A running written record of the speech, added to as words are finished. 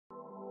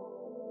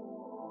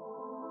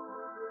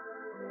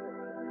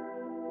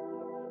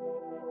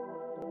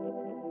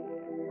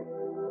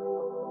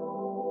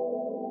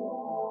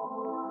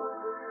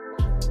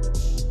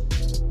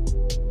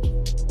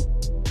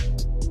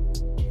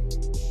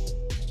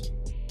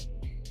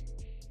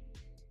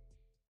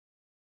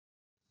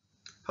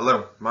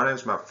Hello, my name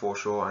is Matt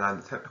Forshaw and I'm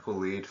the technical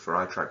lead for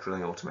I-Trak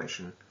drilling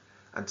automation.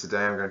 And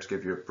today I'm going to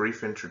give you a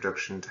brief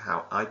introduction to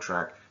how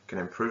I-Trak can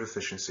improve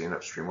efficiency in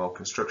upstream well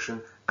construction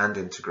and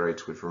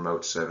integrate with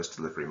remote service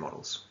delivery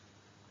models.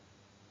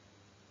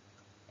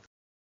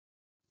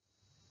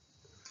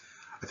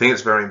 I think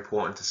it's very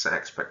important to set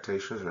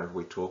expectations whenever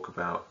we talk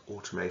about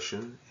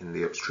automation in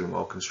the upstream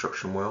well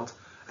construction world,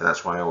 and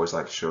that's why I always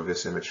like to show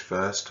this image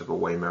first of a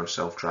Waymo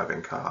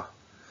self-driving car.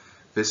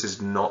 This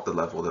is not the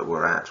level that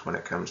we're at when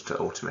it comes to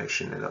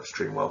automation in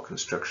upstream well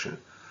construction.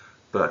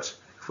 But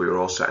if we were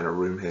all sat in a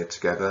room here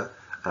together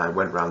and I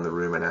went around the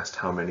room and asked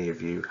how many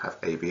of you have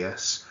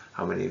ABS,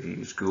 how many of you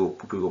use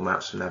Google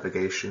Maps for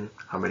navigation,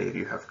 how many of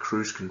you have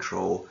cruise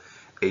control,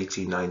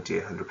 80, 90,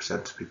 100%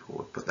 of people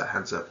would put their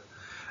hands up.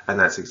 And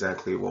that's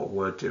exactly what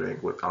we're doing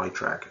with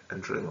I-Trak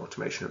and drilling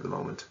automation at the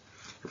moment.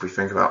 If we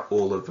think about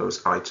all of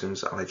those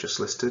items that I just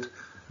listed,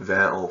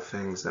 they're all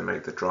things that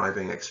make the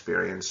driving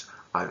experience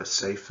either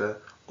safer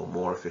or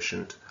more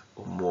efficient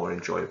or more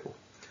enjoyable.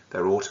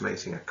 They're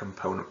automating a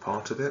component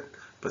part of it,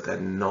 but they're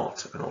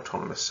not an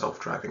autonomous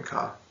self-driving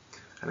car.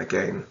 And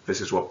again,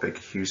 this is what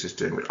Baker Hughes is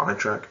doing with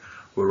I-Trak.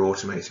 We're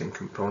automating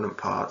component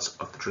parts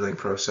of the drilling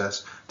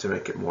process to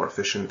make it more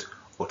efficient,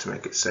 or to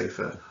make it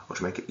safer, or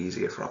to make it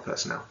easier for our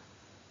personnel.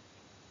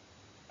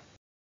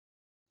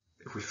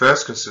 If we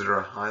first consider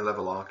a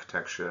high-level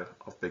architecture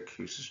of Baker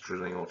Hughes'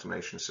 drilling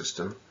automation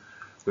system,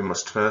 we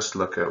must first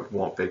look at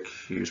what Baker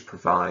Hughes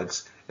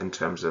provides in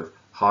terms of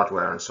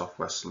hardware and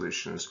software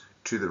solutions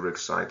to the rig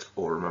site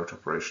or remote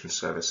operations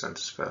service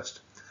centers first.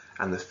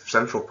 And the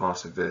central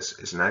part of this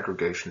is an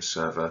aggregation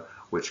server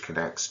which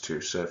connects to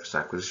surface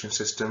acquisition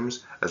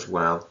systems as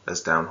well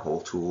as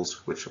downhole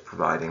tools which are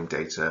providing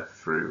data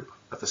through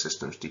other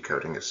systems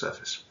decoding its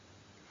surface.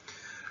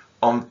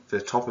 On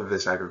the top of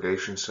this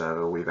aggregation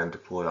server, we then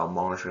deploy our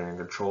monitoring and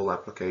control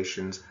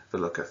applications that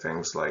look at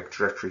things like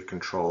trajectory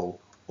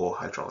control or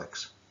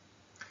hydraulics.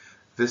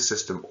 This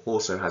system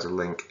also has a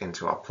link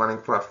into our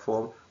planning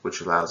platform,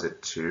 which allows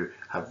it to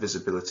have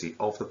visibility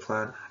of the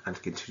plan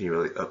and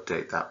continually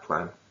update that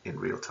plan in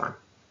real time.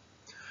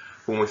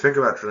 When we think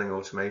about drilling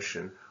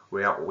automation,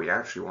 what we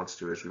actually want to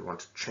do is we want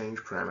to change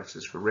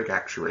parameters for rig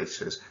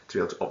actuators to be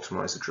able to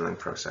optimize the drilling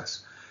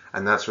process.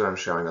 And that's what I'm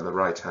showing on the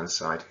right-hand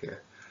side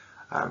here.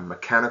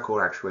 Mechanical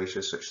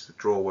actuators such as the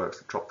drawworks,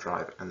 the top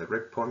drive and the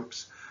rig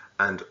pumps,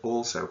 and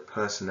also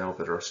personnel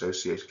that are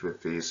associated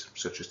with these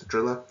such as the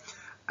driller,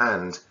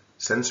 and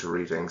sensor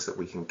readings that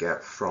we can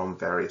get from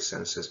various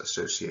sensors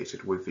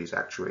associated with these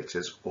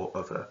actuators or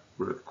other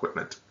rig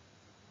equipment.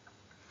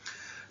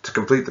 To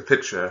complete the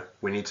picture,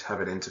 we need to have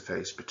an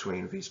interface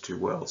between these two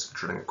worlds, the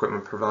drilling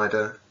equipment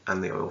provider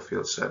and the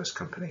oilfield service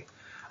company.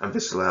 And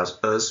this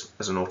allows us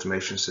as an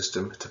automation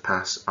system to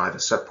pass either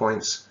set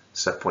points,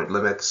 set point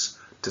limits,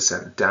 to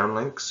send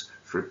downlinks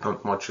through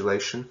pump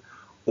modulation,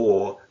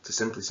 or to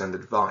simply send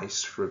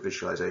advice through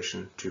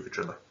visualization to the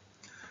driller.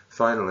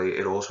 Finally,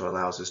 it also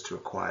allows us to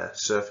acquire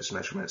surface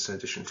measurements in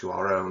addition to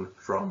our own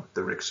from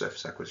the rig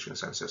surface acquisition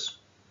sensors.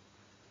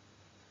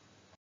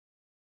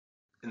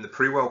 In the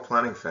pre-well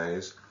planning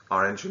phase,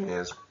 our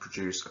engineers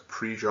produce a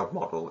pre-job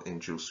model in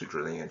Dual Suite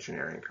Drilling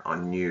Engineering, our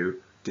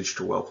new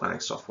digital well planning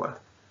software.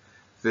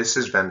 This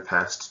is then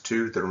passed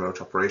to the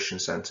remote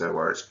operations center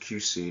where it's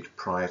QC'd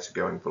prior to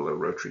going below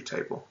rotary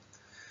table.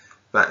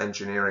 That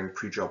engineering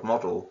pre-job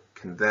model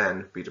can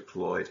then be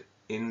deployed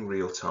in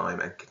real time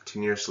and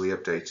continuously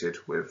updated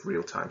with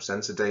real-time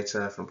sensor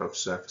data from both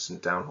surface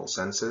and downhole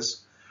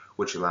sensors,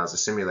 which allows the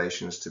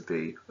simulations to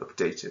be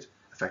updated,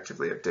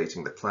 effectively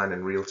updating the plan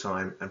in real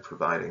time and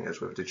providing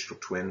us with a digital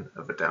twin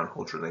of a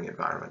downhole drilling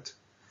environment.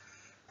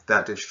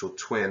 That digital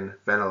twin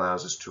then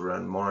allows us to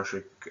run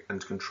monitoring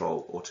and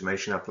control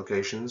automation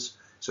applications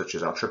such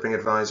as our tripping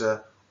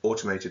advisor,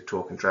 automated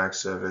torque and drag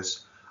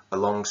service, a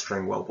long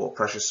string wellbore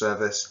pressure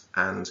service,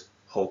 and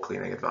hole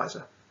cleaning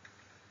advisor.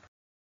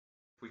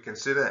 If we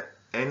consider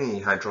any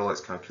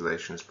hydraulics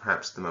calculations,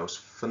 perhaps the most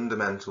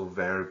fundamental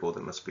variable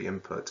that must be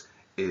input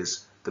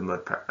is the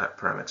mud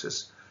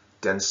parameters,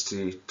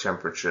 density,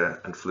 temperature,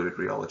 and fluid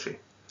rheology.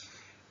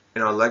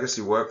 In our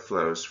legacy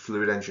workflows,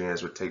 fluid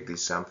engineers would take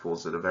these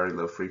samples at a very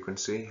low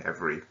frequency,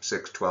 every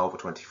 6, 12, or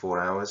 24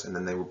 hours, and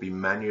then they would be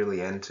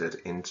manually entered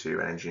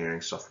into an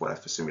engineering software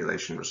for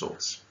simulation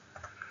results.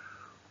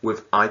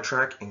 With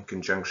I-Trak, in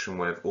conjunction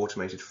with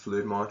automated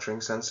fluid monitoring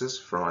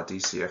sensors from our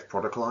DCF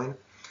product line,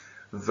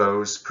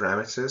 those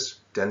parameters,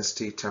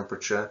 density,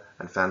 temperature,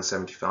 and fan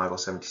 75 or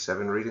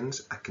 77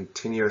 readings are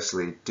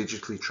continuously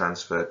digitally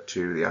transferred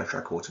to the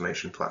I-Trak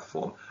automation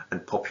platform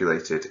and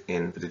populated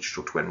in the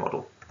digital twin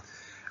model.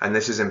 And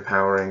this is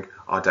empowering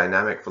our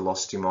dynamic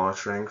velocity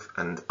monitoring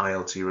and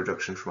ILT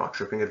reduction from our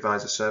tripping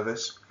advisor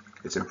service.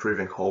 It's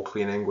improving hole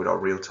cleaning with our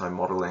real-time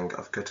modeling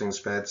of cuttings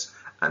beds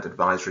and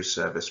advisory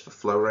service for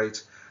flow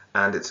rate,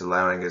 and it's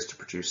allowing us to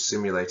produce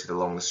simulated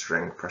along the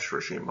string pressure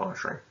regime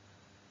monitoring.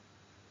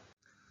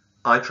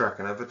 I-Trak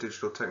and other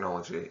digital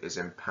technology is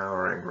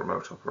empowering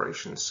remote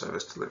operations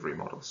service delivery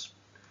models.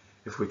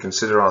 If we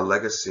consider our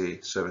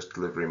legacy service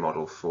delivery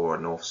model for a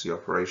North Sea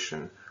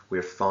operation, we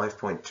have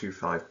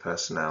 5.25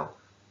 personnel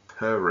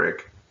per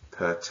rig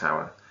per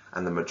tower,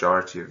 and the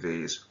majority of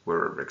these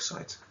were at rig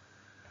site.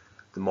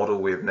 The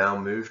model we have now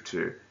moved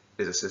to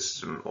is a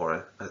system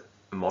or a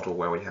model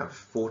where we have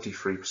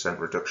 43%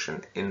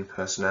 reduction in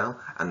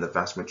personnel, and the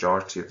vast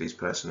majority of these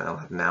personnel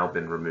have now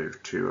been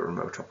removed to a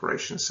remote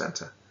operations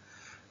center.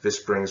 This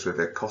brings with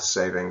it cost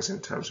savings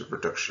in terms of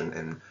reduction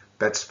in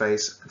bed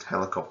space and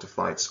helicopter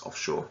flights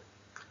offshore,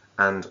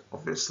 and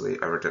obviously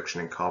a reduction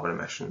in carbon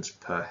emissions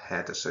per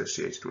head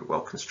associated with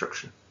well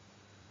construction.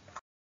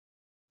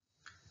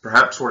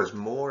 Perhaps what is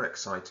more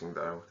exciting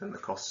though than the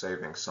cost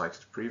savings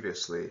cited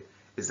previously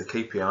is the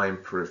KPI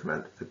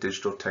improvement that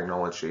digital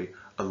technology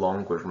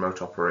along with remote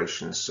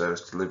operations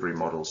service delivery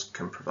models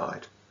can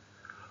provide.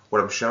 What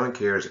I'm showing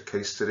here is a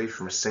case study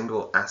from a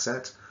single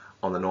asset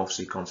on the North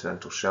Sea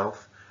continental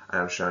shelf,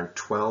 and I'm showing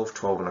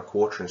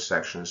 12.25-inch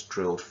sections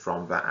drilled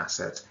from that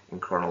asset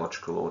in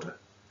chronological order.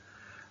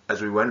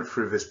 As we went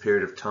through this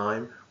period of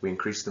time, we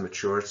increased the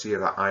maturity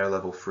of our IO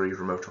Level 3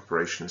 remote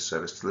operations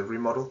service delivery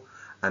model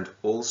and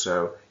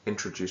also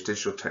introduced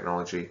digital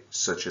technology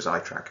such as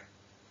I-Trak.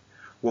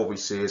 What we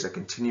see is a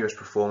continuous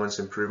performance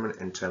improvement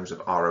in terms of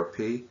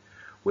ROP,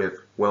 with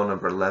well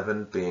number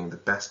 11 being the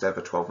best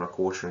ever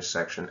 12.25-inch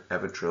section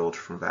ever drilled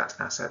from that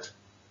asset.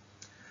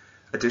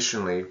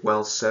 Additionally,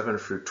 wells 7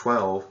 through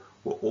 12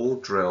 were all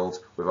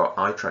drilled with our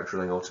I-Trak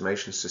drilling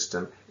automation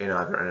system in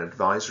either an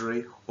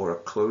advisory or a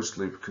closed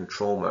loop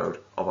control mode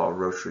of our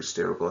rotary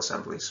steerable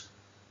assemblies.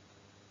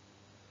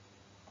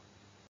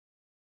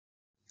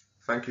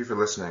 Thank you for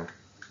listening.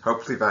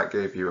 Hopefully that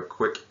gave you a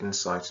quick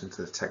insight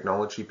into the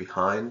technology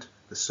behind,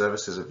 the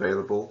services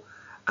available,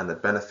 and the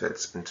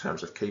benefits in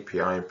terms of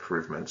KPI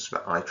improvements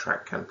that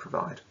I-Trak can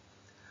provide.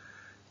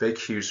 Baker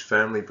Hughes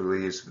firmly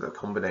believes that the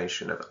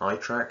combination of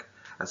I-Trak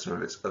and some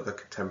of its other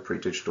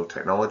contemporary digital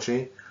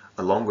technology,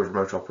 along with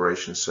remote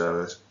operations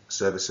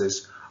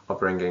services, are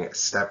bringing a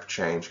step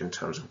change in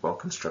terms of well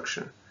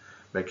construction,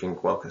 making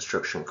well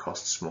construction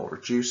costs more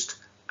reduced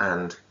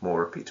and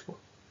more repeatable.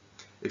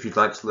 If you'd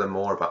like to learn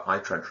more about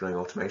I-Trak drilling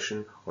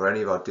automation or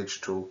any of our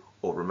digital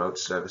or remote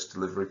service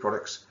delivery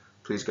products,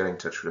 please get in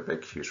touch with a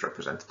Baker Hughes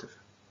representative.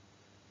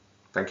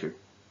 Thank you.